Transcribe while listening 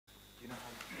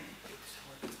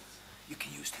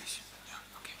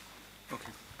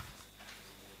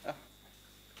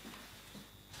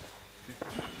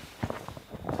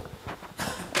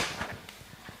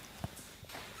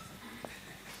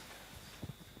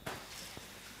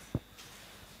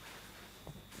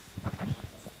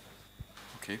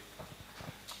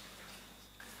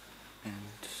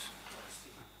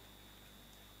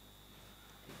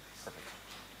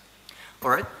All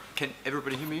right, can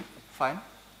everybody hear me fine?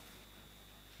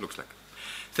 Looks like.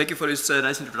 Thank you for this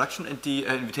nice introduction and the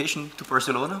invitation to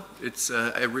Barcelona. It's,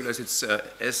 I realize it's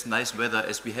as nice weather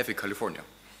as we have in California.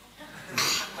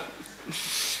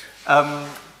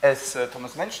 As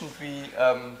Thomas mentioned, it's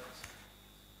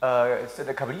been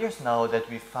a couple of years now that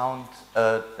we found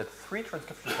that 3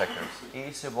 transcription factors,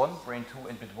 ACE1, BRAIN2,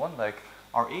 and BIT1,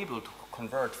 are able to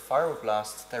convert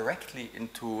fibroblasts directly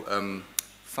into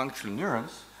functional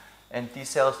neurons. And these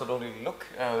cells not only look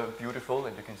beautiful,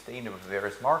 and you can stain them with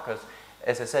various markers,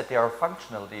 as I said, they are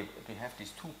functional. They have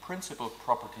these 2 principal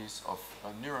properties of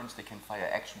neurons. They can fire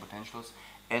action potentials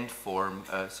and form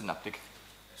synaptic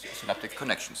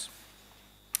connections.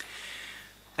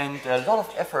 And a lot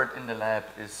of effort in the lab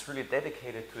is really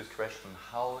dedicated to this question,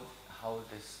 how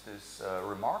this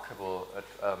remarkable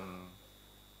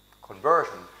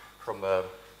conversion from a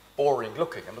boring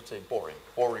looking, I'm not saying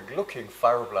boring looking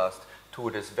fibroblast to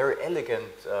this very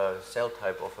elegant cell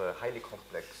type of a highly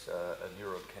complex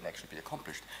neuron can actually be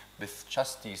accomplished with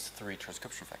just these 3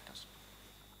 transcription factors.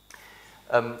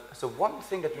 So one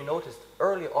thing that we noticed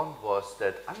early on was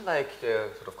that unlike the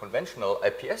sort of conventional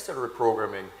iPS cell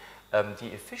reprogramming,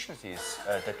 the efficiencies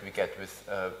that we get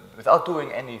without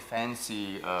doing any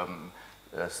fancy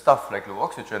stuff like low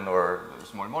oxygen or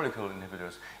small molecule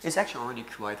inhibitors is actually already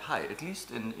quite high, at least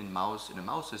in a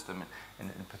mouse system, and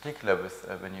in particular with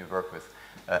when you work with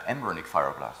embryonic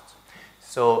fibroblasts.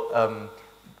 So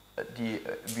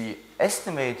we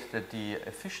estimate that the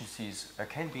efficiencies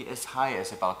can be as high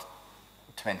as about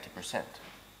 20%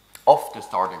 of the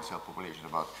starting cell population.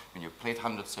 About when you plate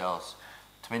 100 cells,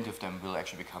 20 of them will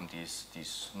actually become these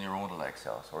neuronal-like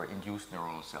cells or induced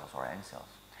neuronal cells or N cells.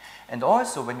 And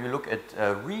also, when we look at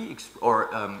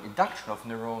induction of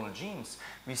neuronal genes,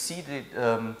 we see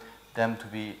them to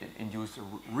be induced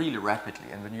really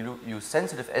rapidly. And when you use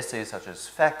sensitive assays such as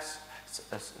FACS,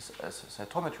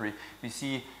 cytometry, we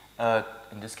see,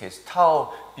 in this case,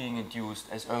 tau being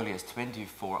induced as early as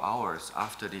 24 hours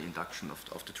after the induction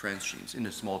of the transgenes in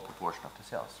a small proportion of the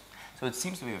cells. So it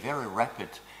seems to be a very rapid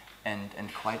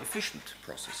and quite efficient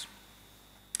process.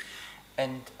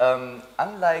 And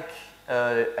unlike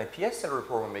iPS cell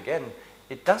reprogramming, again,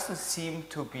 it doesn't seem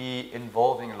to be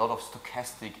involving a lot of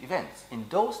stochastic events. In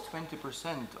those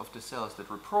 20% of the cells that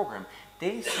reprogram,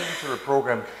 they seem to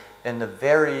reprogram in a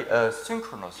very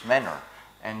synchronous manner,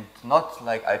 and not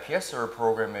like iPS cell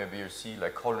reprogramming where you see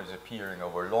like colonies appearing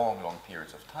over long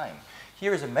periods of time.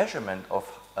 Here is a measurement of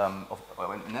an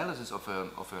analysis of a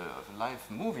live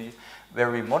movie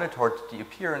where we monitored the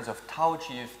appearance of tau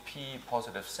GFP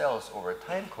positive cells over a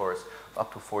time course of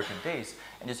up to 14 days.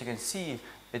 And as you can see,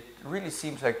 it really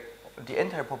seems like the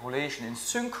entire population in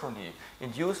synchrony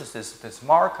induces this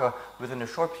marker within a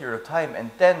short period of time.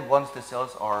 And then once the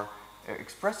cells are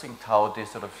expressing tau, they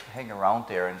sort of hang around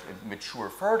there and mature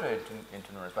further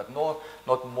into neurons, but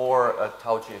not more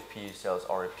tau GFP cells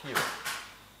are appearing.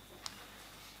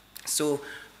 So,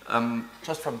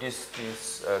 just from these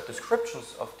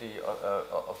descriptions of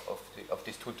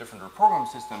these 2 different reprogramming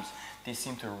systems, they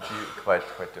seem to be quite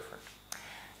different.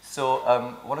 So,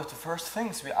 one of the first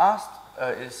things we asked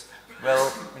is,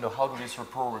 well, how do these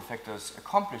reprogramming factors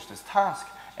accomplish this task,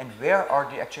 and where are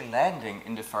they actually landing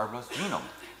in the fibroblast genome?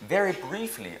 Very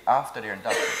briefly after their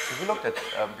induction. So we looked at,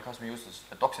 because we use this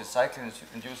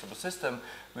doxycycline-inducible system,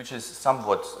 which is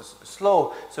somewhat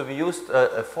slow, so we used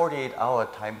a 48-hour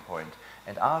time point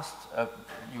and asked,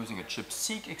 using a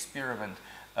ChIP-seq experiment,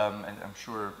 and I'm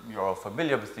sure you're all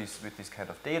familiar with these kind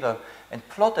of data, and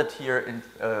plotted here, in,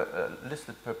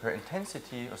 listed per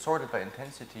intensity, or sorted by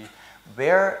intensity,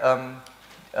 where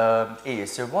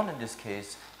ASL1 in this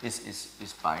case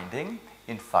is binding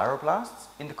in fibroblasts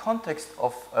in the context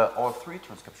of all 3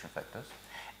 transcription factors.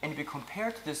 And we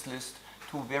compared this list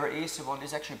to where ASL1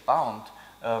 is actually bound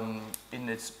in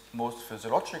its most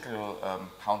physiological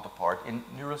counterpart in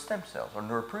neural stem cells or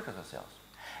neural precursor cells.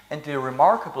 And the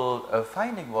remarkable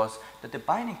finding was that the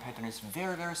binding pattern is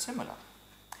very similar.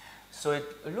 So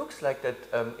it looks like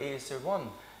that ASL1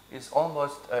 is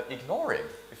almost ignoring,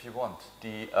 if you want,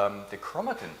 the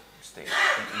chromatin state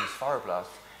in these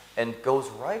fibroblasts, and goes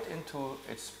right into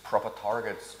its proper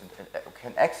targets and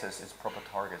can access its proper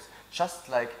targets, just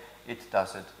like it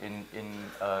does it in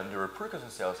neural precursor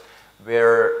cells,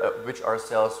 which are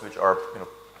cells which are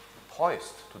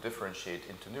poised to differentiate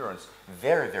into neurons,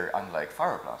 very unlike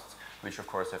fibroblasts, which of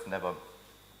course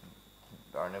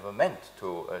are never meant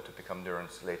to become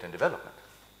neurons later in development.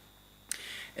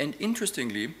 And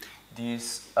interestingly,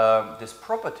 this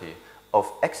property of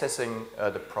accessing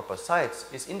the proper sites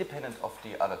is independent of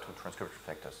the other 2 transcription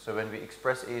factors. So when we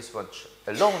express AS1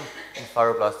 alone in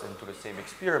fibroblasts and do the same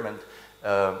experiment,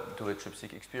 do a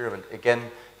ChIP-seq experiment,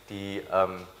 again, the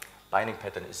binding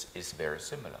pattern is very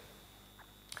similar.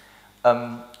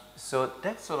 So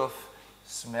that sort of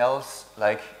smells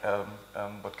like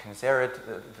what Ken Zaret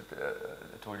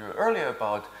told you earlier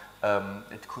about.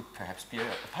 It could perhaps be a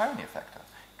pioneer factor.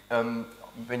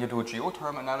 When you do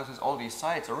geoterm analysis, all these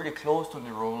sites are really close to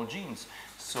neuronal genes.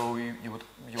 So you would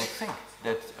think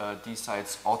that these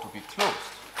sites ought to be closed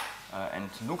and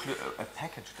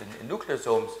packaged in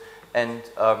nucleosomes. And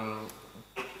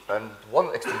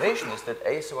one explanation is that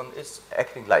ASO1 is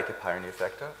acting like a pioneer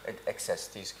factor and access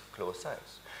these closed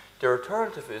sites. The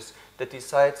alternative is that these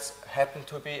sites happen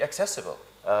to be accessible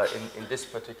in this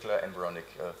particular embryonic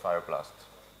fibroblast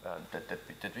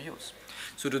that we use.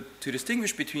 So to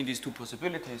distinguish between these two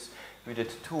possibilities, we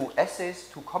did two assays,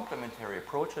 two complementary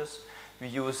approaches. We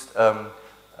used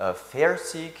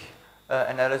FAIR-seq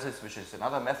analysis, which is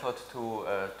another method to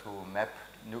map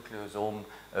nucleosome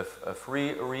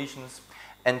free regions,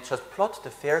 and just plot the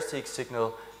FAIR-seq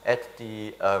signal at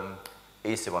the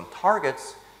ASO1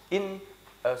 targets in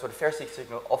so the FAIR-seq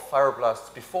signal of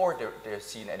fibroblasts before they're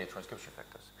seen any transcription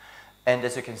factors. And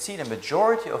as you can see, the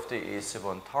majority of the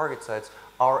ASO1 target sites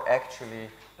are actually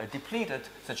depleted,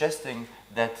 suggesting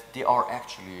that they are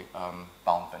actually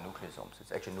bound by nucleosomes.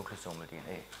 It's actually nucleosomal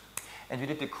DNA. And we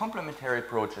did the complementary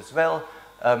approach as well,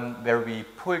 where we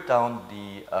pulled down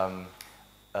the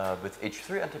with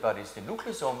H3 antibodies, the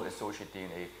nucleosomal associated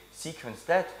DNA, sequenced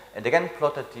that, and again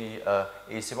plotted the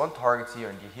ASO1 targets here,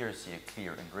 and here you see a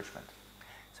clear enrichment.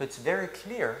 So it's very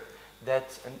clear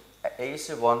that an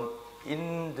ASO1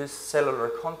 in this cellular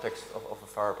context of a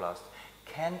fibroblast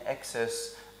can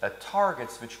access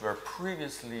targets which were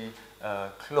previously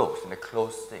closed, in a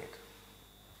closed state,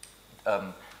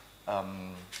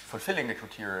 fulfilling the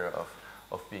criteria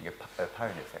of being a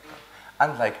pioneer factor.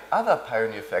 Unlike other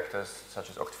pioneer factors, such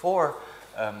as OCT4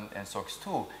 and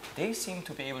SOX2, they seem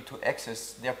to be able to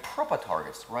access their proper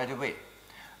targets right away.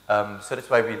 So that's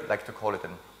why we like to call it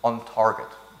an on-target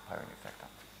pioneer factor.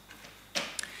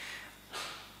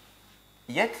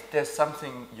 Yet there's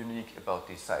something unique about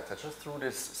these sites. I just threw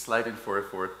this slide in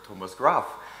for Thomas Graf,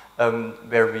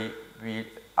 where we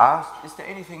asked, is there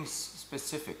anything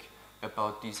specific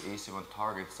about these ASO1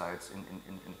 target sites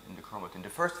in the chromatin? The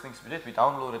first things we did, we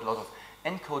downloaded a lot of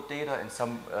ENCODE data and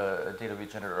some data we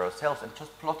generated ourselves, and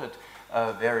just plotted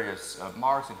various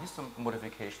marks and histone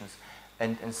modifications,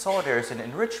 and saw there's an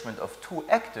enrichment of two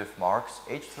active marks,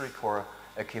 H3K4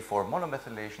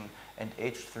 monomethylation and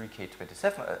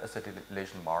H3K27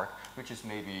 acetylation mark, which is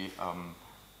maybe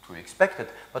to be expected.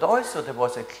 But also there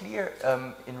was a clear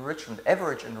enrichment,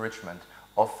 average enrichment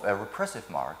of a repressive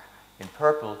mark, in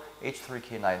purple,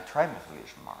 H3K9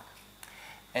 trimethylation mark.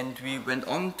 And we went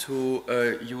on to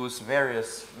use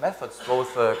various methods,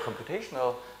 both a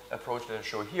computational approach that I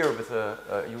show here with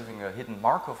using a hidden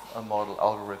Markov model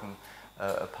algorithm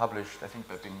published, I think,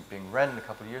 by Bing Ren a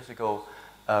couple of years ago,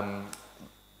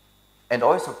 and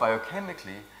also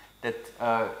biochemically, that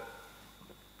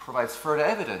provides further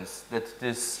evidence that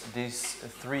these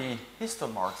three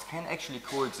histone marks can actually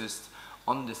coexist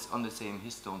on the same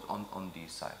histones on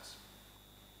these sites.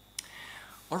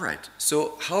 All right,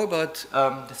 so how about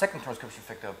the second transcription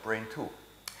factor, BRAIN2?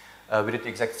 We did the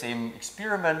exact same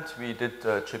experiment. We did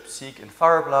ChIP-seq in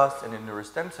fibroblasts and in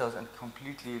neurostem cells, and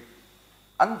completely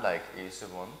unlike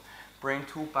ASO1,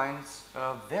 BRAIN2 binds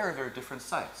very, very different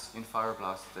sites in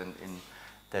fibroblasts than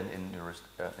in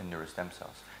neurostem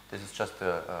cells. This is just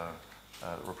a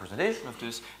representation of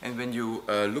this, and when you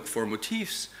look for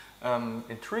motifs,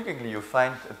 intriguingly you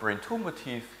find a BRAIN2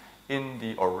 motif in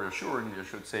the, or reassuringly I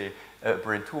should say,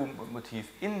 BRAIN2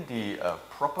 motif in the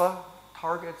proper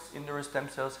targets in neurostem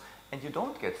cells, and you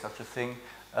don't get such a thing,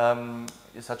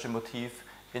 such a motif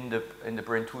in the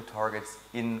BRAIN2 targets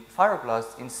in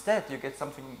fibroblasts. Instead, you get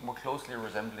something more closely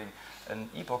resembling an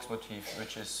EBOX motif,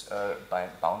 which is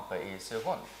bound by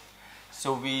ASO1.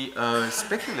 So we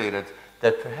speculated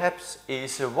that perhaps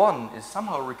ASO1 is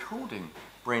somehow recruiting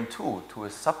BRAIN2 to a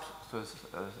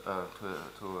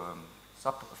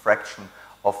subfraction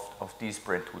of these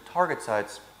BRAIN2 target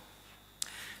sites.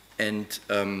 And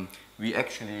we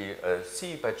actually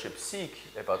see by ChIP-seq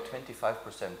about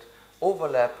 25%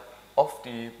 overlap of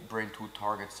the BRAIN2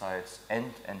 target sites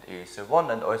and ASO1,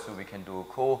 and also we can do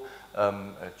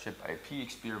ChIP-IP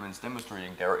experiments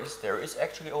demonstrating there is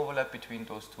actually overlap between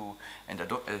those two. And I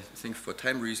think for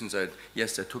time reasons, I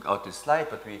took out this slide,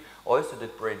 but we also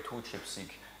did BRAIN2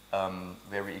 ChIP-seq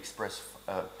where we express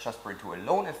just BRAIN2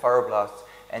 alone in fibroblasts,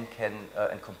 and can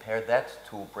compare that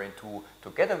to BRAIN2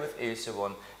 together with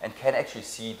ASO1, and can actually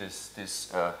see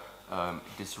this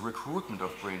recruitment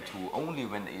of BRAIN2 only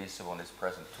when ASO1 is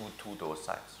present to those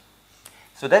sites.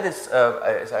 So that is,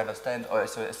 as I understand, a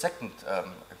second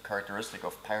characteristic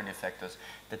of pioneer factors,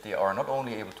 that they are not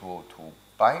only able to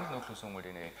bind nucleosomal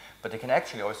DNA, but they can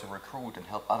actually also recruit and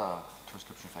help other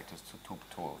transcription factors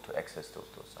to access those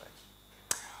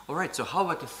sites. All right, so how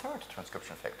about the third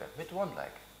transcription factor,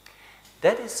 MIT1-like?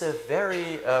 That is a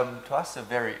very, to us, a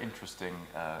very interesting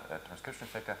transcription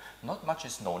factor. Not much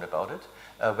is known about it.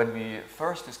 When we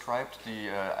first described the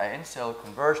IN cell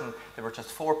conversion, there were just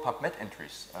 4 PubMed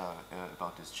entries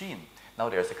about this gene. Now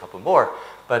there's a couple more,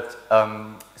 but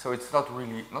so it's not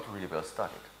really well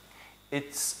studied.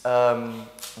 It's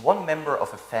one member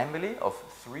of a family of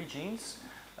 3 genes.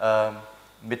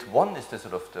 MIT1 is the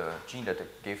sort of the gene that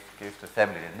gave the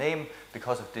family the name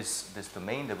because of this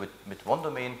domain, the MIT1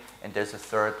 domain, and there's a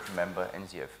third member,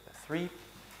 NZF3.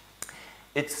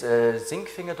 It's a zinc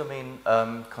finger domain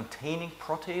containing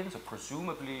proteins, so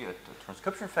presumably a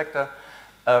transcription factor.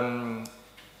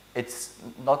 It's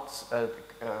not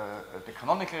the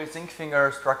canonical zinc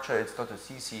finger structure, it's not a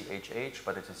CCHH,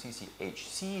 but it's a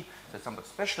CCHC, it's a somewhat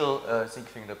special zinc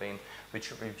finger domain,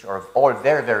 which are all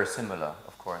very, very similar,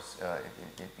 of course,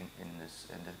 in these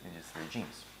 3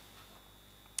 genes.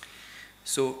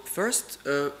 So first,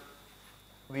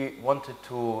 we wanted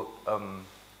to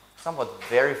somewhat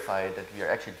verify that we are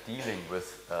actually dealing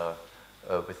with a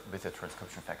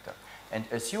transcription factor. And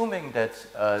assuming that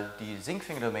the zinc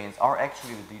finger domains are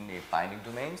actually the DNA binding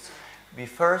domains, we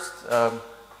first,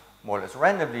 more or less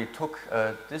randomly, took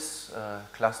this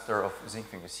cluster of zinc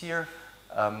fingers here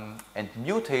and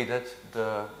mutated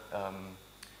the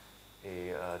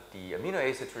amino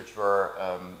acids which were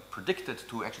predicted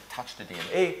to actually touch the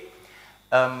DNA,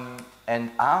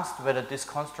 and asked whether this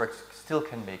construct still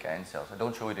can make IN cells. I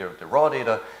don't show you the raw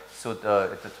data, so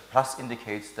the plus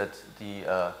indicates that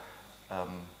the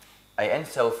IN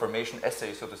cell formation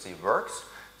assay, so to say, works.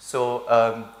 So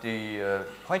the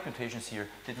point mutations here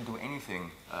didn't do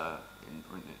anything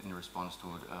in response to,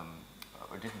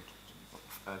 or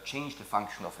didn't change the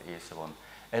function of AS1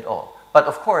 at all. But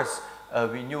of course,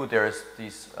 we knew there's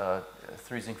these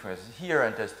 3 zinc fingers here,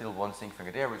 and there's still 1 zinc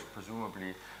finger there, which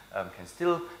presumably can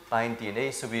still bind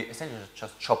DNA. So we essentially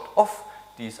just chopped off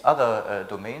these other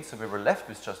domains, so we were left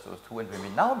with just those 2, and when we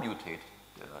now mutate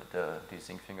these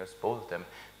zinc fingers, both of them,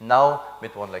 now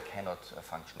MIT1-like cannot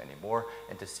function anymore,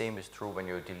 and the same is true when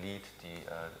you delete the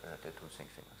 2 zinc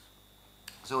fingers.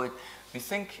 So we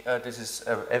think this is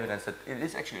evidence that it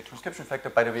is actually a transcription factor.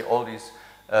 By the way, all these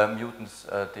mutants,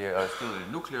 they are still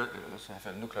in nuclear,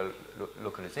 have a nuclear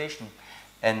localization,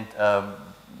 and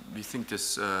we think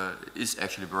this is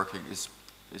actually working, is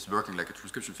working like a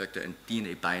transcription factor, and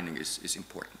DNA binding is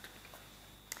important.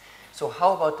 So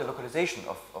how about the localization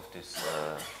of this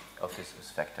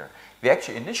factor? We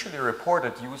actually initially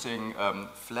reported using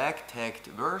flag-tagged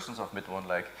versions of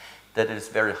MIT1-like that it is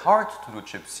very hard to do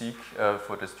ChIP-seq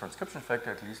for this transcription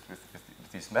factor, at least with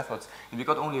these methods. And we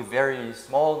got only a very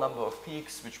small number of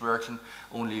peaks, which were actually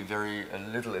only very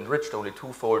little enriched, only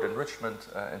 2-fold enrichment,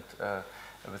 and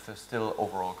with a still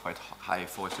overall quite high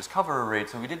force discovery rate.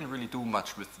 So we didn't really do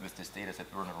much with this data set.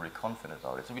 We were not really confident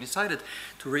about it. So we decided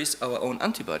to raise our own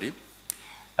antibody,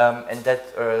 and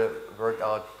that worked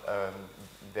out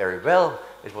very well.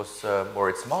 It was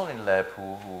Marius WERNIG lab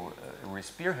who really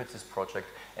spearheads this project,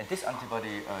 and this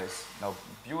antibody is now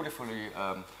beautifully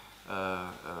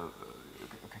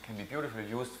can be beautifully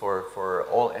used for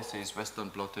all assays, Western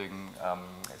blotting,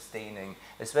 staining,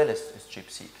 as well as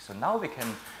ChIP-seq. So now we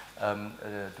can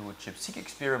do ChIP-seq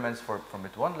experiments for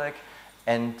MIT1-like,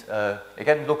 and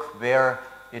again look where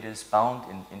it is bound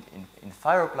in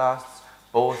fibroblasts,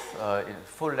 both in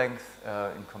full length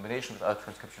in combination with our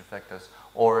transcription factors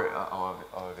or our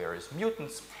various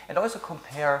mutants, and also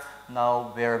compare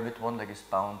now where MIT1-like is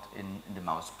bound in the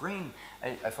mouse brain.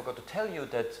 I forgot to tell you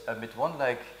that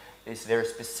MIT1-like is very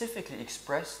specifically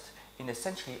expressed in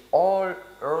essentially all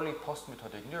early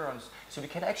post-mitotic neurons. So we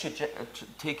can actually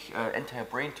take entire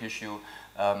brain tissue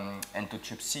and do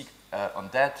ChIP-seq on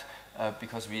that,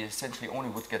 because we essentially only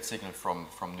would get signal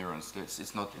from neurons.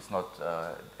 It's not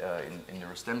in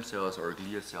neural stem cells or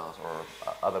glial cells or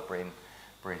other brain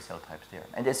cell types there.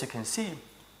 And as you can see,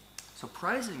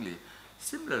 surprisingly,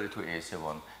 similarly to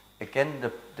ASA1, again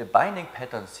the binding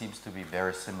pattern seems to be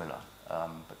very similar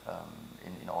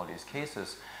in all these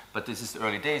cases. But this is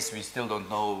early days. We still don't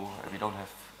know. We don't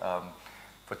have,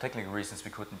 for technical reasons,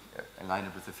 we couldn't align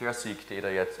it with the FAIR-seq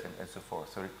data yet, and so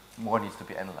forth. So more needs to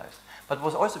be analyzed. But it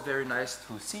was also very nice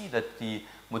to see that the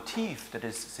motif that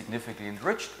is significantly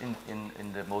enriched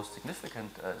in the most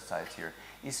significant sites here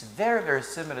is very, very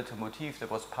similar to a motif that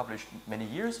was published many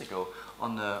years ago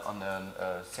on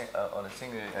a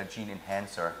single gene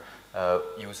enhancer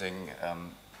using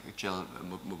gel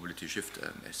mobility shift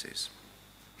assays.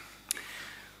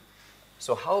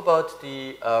 So how about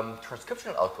the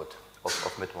transcriptional output of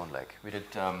MIT1-like? We did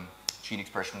gene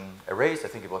expression arrays. I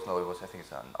think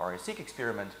it's an RNA-seq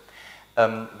experiment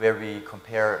where we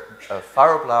compare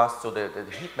fibroblasts. So the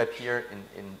heat map here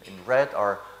in red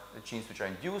are the genes which are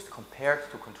induced compared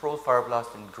to control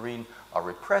fibroblasts. In green are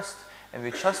repressed, and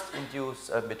we just induce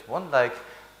MIT1-like.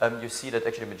 You see that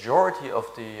actually the majority of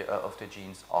the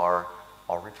genes are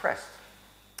repressed.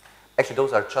 Actually,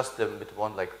 those are just the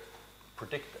MIT1-like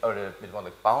the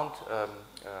MIT1-like bound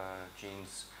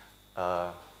genes.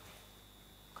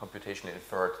 Computationally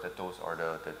inferred that those are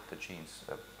the genes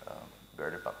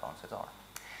where the bound sets are.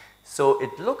 So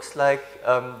it looks like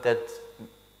that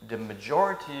the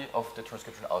majority of the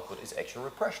transcriptional output is actual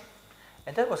repression.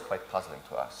 And that was quite puzzling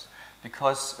to us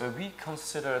because we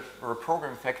considered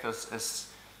reprogramming factors as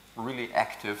really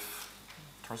active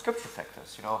transcription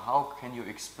factors. You know, how can you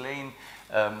explain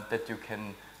that you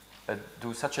can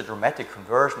do such a dramatic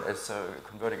conversion as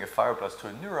converting a fibroblast to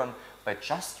a neuron by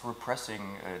just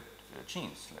repressing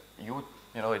genes?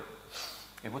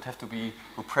 It would have to be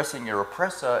repressing a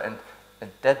repressor,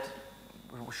 and that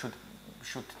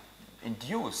should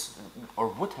induce or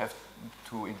would have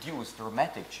to induce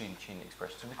dramatic gene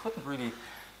expression. So we couldn't really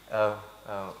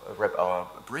wrap our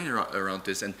brain around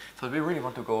this, and so we really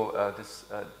want to go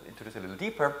into this a little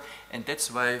deeper, and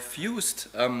that's why Fused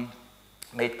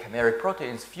made chimeric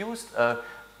proteins. Fused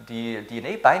the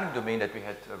DNA binding domain that we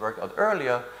had worked out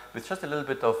earlier with just a little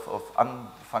bit of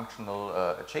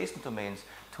unfunctional adjacent domains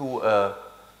to a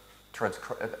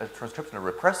transcriptional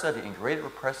repressor, the integrated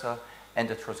repressor, and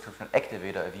a transcriptional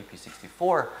activator, a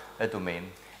VP64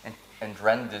 domain, and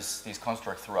ran these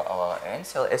constructs through our AN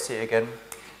cell assay again.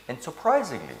 And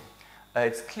surprisingly,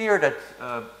 it's clear that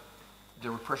the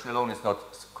repression alone is not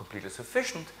completely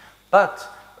sufficient, but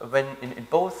when in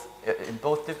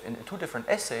two different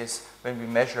assays, when we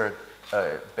measured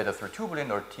beta-3-tubulin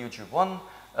or TUG1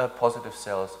 positive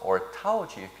cells or tau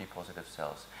GFP positive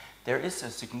cells, there is a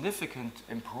significant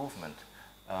improvement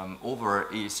over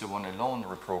AEC1 alone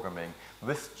reprogramming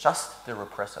with just the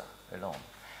repressor alone.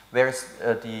 Whereas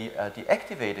the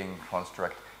activating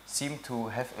construct seemed to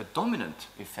have a dominant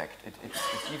effect.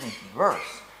 It's even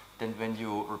worse than when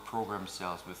you reprogram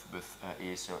cells with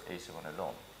AEC1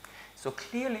 alone. So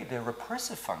clearly the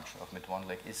repressive function of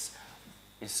MIT1-like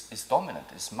is dominant,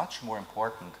 is much more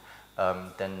important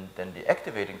than the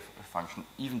activating function,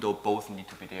 even though both need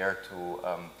to be there to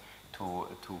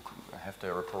have the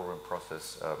reprogramming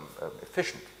process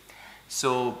efficient.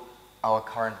 So our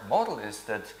current model is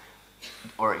that,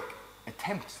 or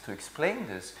attempt to explain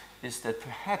this, is that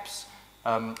perhaps,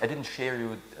 I didn't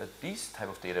share these type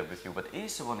of data with you, but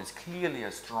AEC1 is clearly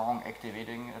a strong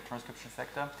activating transcription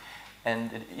factor,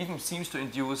 and it even seems to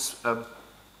induce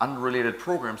unrelated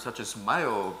programs such as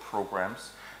myo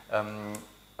programs,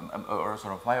 or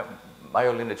sort of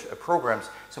myo lineage programs.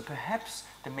 So perhaps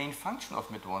the main function of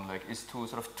MIT1-like is to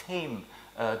sort of tame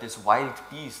this wild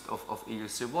beast of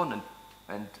AEC1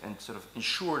 and sort of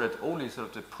ensure that only sort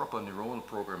of the proper neuronal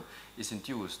program is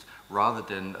induced rather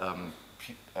than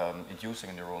inducing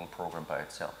a neuronal program by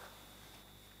itself.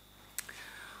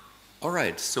 All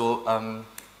right, so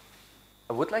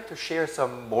I would like to share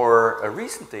some more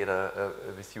recent data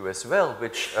with you as well,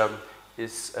 which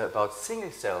is about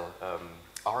single-cell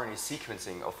RNA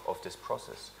sequencing of this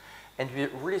process. And we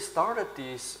really started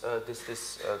this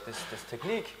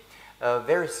technique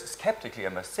very skeptically, I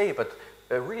must say, but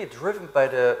really driven by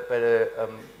the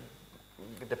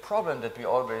problem that we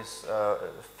always are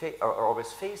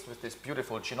always faced with these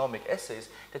beautiful genomic assays,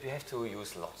 that we have to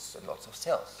use lots and lots of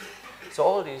cells. So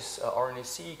all these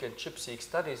RNA-seq and ChIP-seq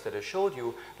studies that I showed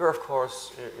you, they're of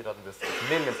course done with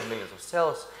millions and millions of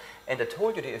cells. And I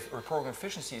told you the reprogramming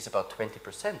efficiency is about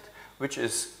 20%, which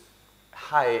is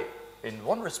high in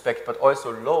one respect, but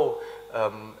also low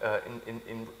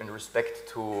in respect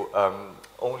to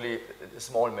only a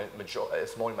small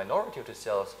minority of the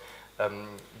cells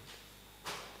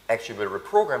actually will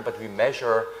reprogram, but we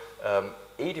measure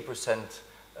 80%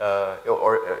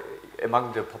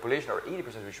 among the population, or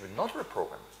 80% which will not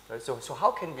reprogram. Right? So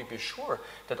how can we be sure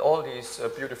that all these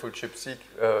beautiful ChIP-seq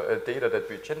data that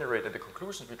we generate and the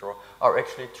conclusions we draw are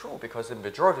actually true, because the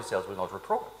majority of cells will not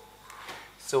reprogram?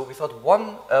 So we thought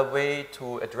one way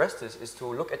to address this is to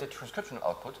look at the transcriptional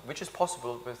output, which is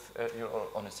possible with,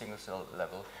 on a single cell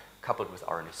level, coupled with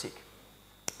RNA-seq.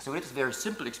 So we did a very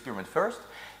simple experiment first,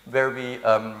 where we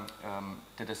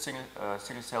did a single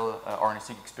cell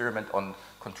RNA-seq experiment on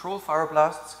control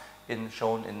fibroblasts,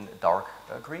 shown in dark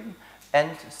green,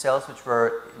 and cells which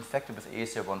were infected with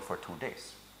AEC1 for 2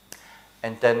 days.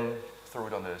 And then threw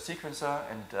it on the sequencer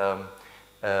and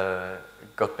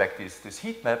got back this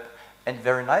heat map, and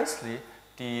very nicely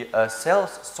the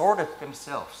cells sorted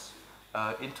themselves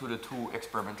into the two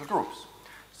experimental groups.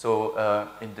 So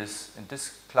in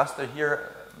this cluster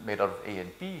here, made out of A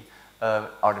and B,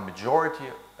 are the majority,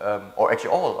 or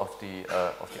actually all of the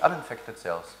uninfected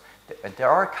cells, and there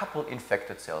are a couple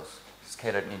infected cells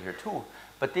scattered in here too,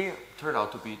 but they turn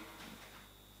out to be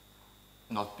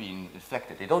not being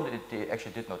infected. They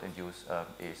actually did not induce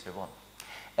AAC1.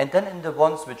 And then in the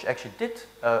ones which actually did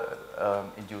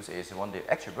induce AAC1, they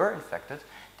actually were infected.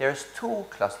 There's two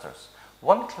clusters.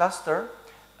 One cluster,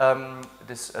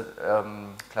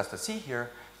 cluster C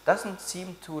here, doesn't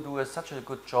seem to do such a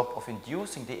good job of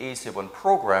inducing the AAC1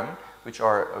 program, which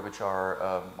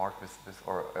are marked with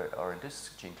or in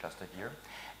this gene cluster here.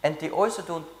 And they also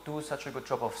don't do such a good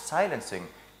job of silencing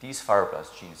these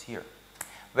fibroblast genes here.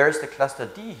 Whereas the cluster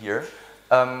D here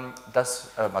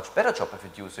does a much better job of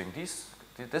inducing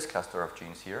this cluster of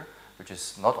genes here, which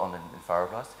is not on in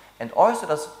fibroblasts, and also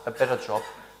does a better job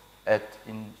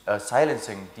in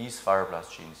silencing these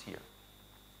fibroblast genes here.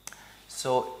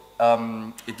 So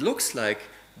it looks like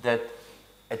that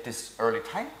at this early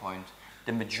time point,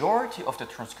 the majority of the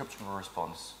transcriptional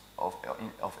response of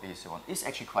AAC1 is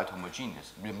actually quite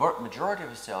homogeneous. The majority of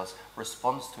the cells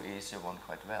responds to AAC1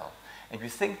 quite well. And we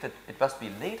think that it must be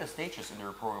later stages in the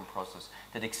reprogramming process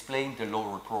that explain the low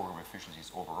reprogramming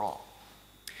efficiencies overall.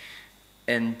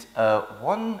 And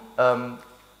one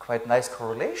quite nice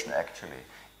correlation actually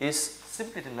is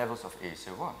simply the levels of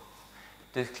AAC1.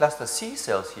 The cluster C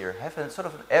cells here have a sort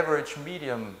of an average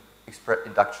medium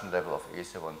induction level of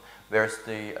AAC1, whereas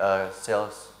the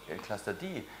cells in cluster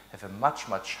D have a much,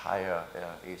 much higher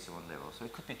AAC1 level. So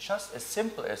it could be just as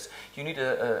simple as you need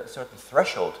a certain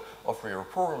threshold of your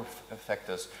reprogramming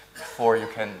factors before you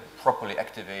can properly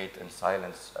activate and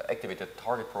silence, activate the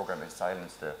target program and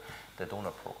silence the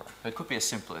donor program. So it could be as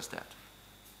simple as that.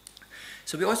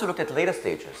 So we also looked at later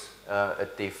stages,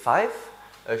 at day 5,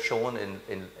 shown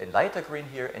in lighter green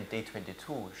here, and day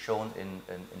 22 shown in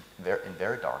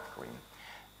very dark green.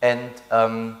 And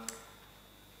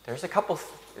there's a couple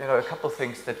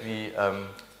things that we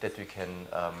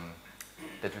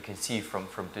can see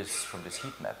from this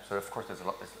heat map. So of course there's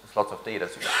lots of data,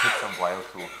 so it takes some while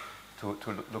to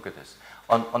look at this.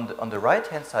 On the right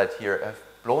hand side here, I've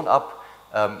blown up.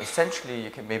 Essentially,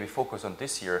 you can maybe focus on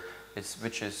this here,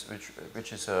 which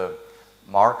is a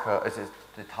marker,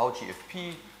 the tau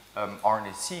GFP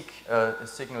RNA-seq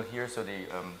signal here. So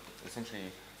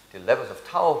essentially the levels of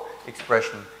tau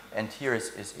expression, and here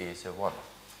is AAC1.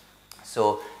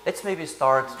 So let's maybe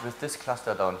start with this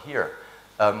cluster down here,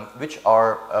 which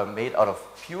are made out of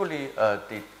purely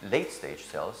the late stage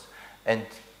cells, and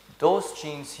those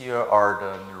genes here are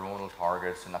the neuronal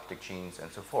targets, synaptic genes,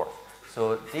 and so forth.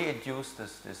 So they induce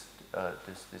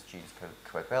these genes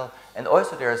quite well, and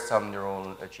also there are some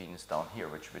neuronal genes down here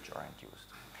which are induced.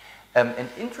 And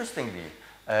interestingly,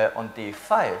 on day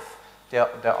 5,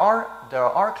 there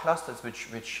are clusters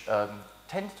which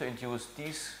tend to induce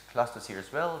these clusters here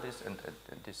as well, this and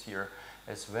this here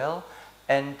as well,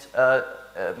 and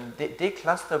they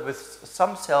cluster with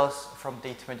some cells from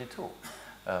day 22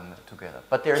 together.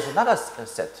 But there is another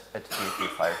set at day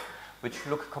 5 which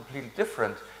look completely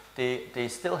different. They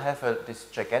still have this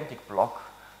gigantic block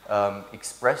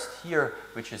expressed here,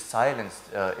 which is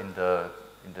silenced in the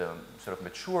sort of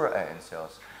mature AN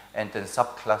cells, and then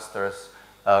subclusters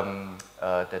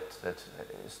that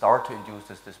start to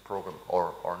induce this program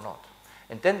or not.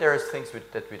 And then there is things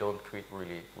that we don't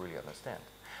really understand.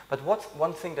 But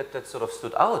one thing that sort of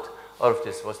stood out of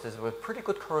this was there's a pretty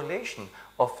good correlation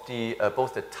of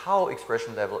both the tau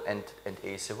expression level and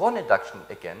AAC1 induction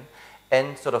again,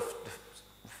 and sort of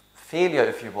failure,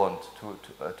 if you want, to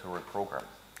reprogram.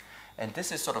 And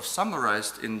this is sort of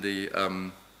summarized in the,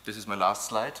 this is my last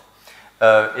slide,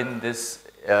 in this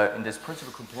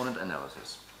principal component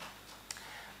analysis,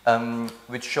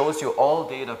 which shows you all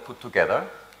data put together.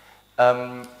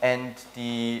 And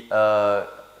the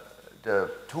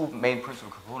two main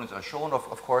principal components are shown,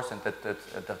 of course, and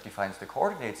that defines the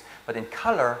coordinates. But in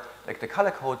color, like the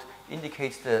color code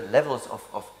indicates the levels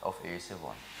of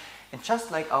AAC1. And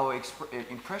just like our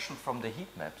impression from the heat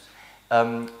maps,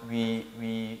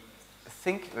 we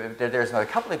think that there's a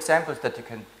couple examples that you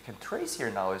can trace here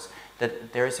now, is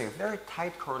that there is a very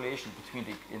tight correlation between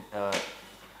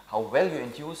how well you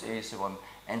induce AAC1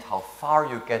 and how far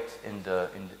you get in the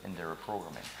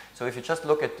reprogramming. So if you just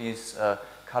look at these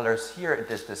colors here,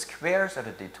 there's the squares at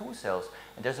the D2 cells,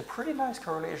 and there's a pretty nice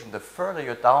correlation. The further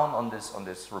you're down on this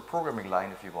reprogramming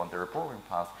line, if you want, the reprogramming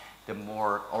path, the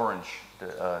more orange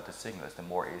the signal is, the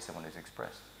more AAC1 is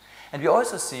expressed. And we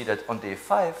also see that on day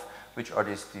 5, which are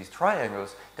these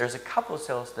triangles, there's a couple of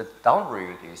cells that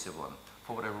downregulate ACE1.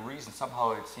 For whatever reason,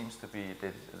 somehow it seems to be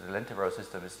that the lentiviral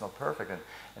system is not perfect,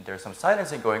 and there's some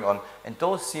silencing going on, and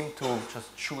those seem to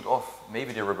just shoot off.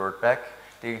 Maybe they revert back,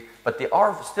 but they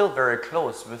are still very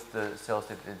close with the cells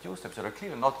that induce them, so they're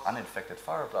clearly not uninfected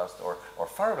fibroblasts or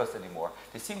fibroblasts anymore.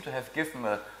 They seem to have given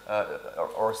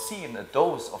or seen a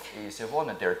dose of ACE1,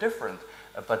 and they're different,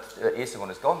 but ACE1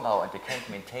 is gone now, and they can't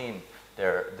maintain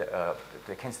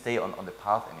they can't stay on the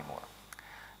path anymore.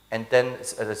 And then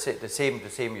the same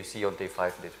you see on day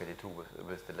 5 and day 22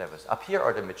 with the levels. Up here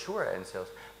are the mature N cells,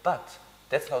 but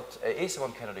that's not,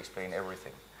 ACE1 cannot explain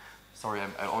everything. Sorry,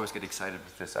 I always get excited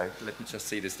with this. Let me just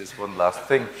say this one last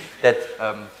thing, that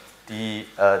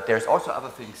there's also other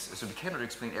things, so we cannot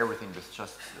explain everything with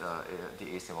just the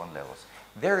ACE1 levels.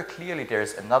 Very clearly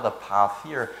there's another path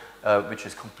here which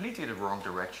is completely the wrong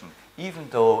direction, even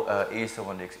though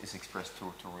ACE1 is expressed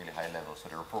to really high levels. So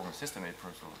the reprogramming system in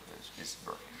principle is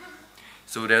working.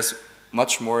 So there's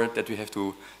much more that we have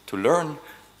to learn,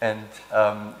 and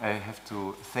I have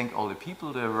to thank all the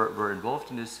people that were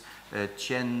involved in this.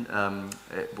 Chen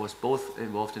was both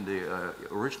involved in the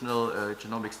original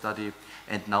genomic study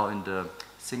and now in the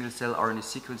single-cell RNA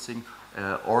sequencing.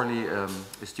 Orly, a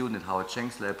student in Howard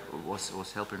Cheng's lab,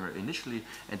 was helping her initially,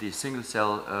 and the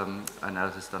single-cell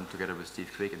analysis done together with Steve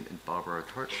Quake and Barbara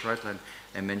Treitlein.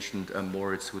 I mentioned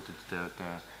Moritz, who did the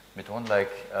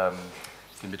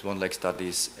mid-1-like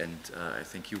studies, and I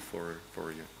thank you for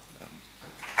your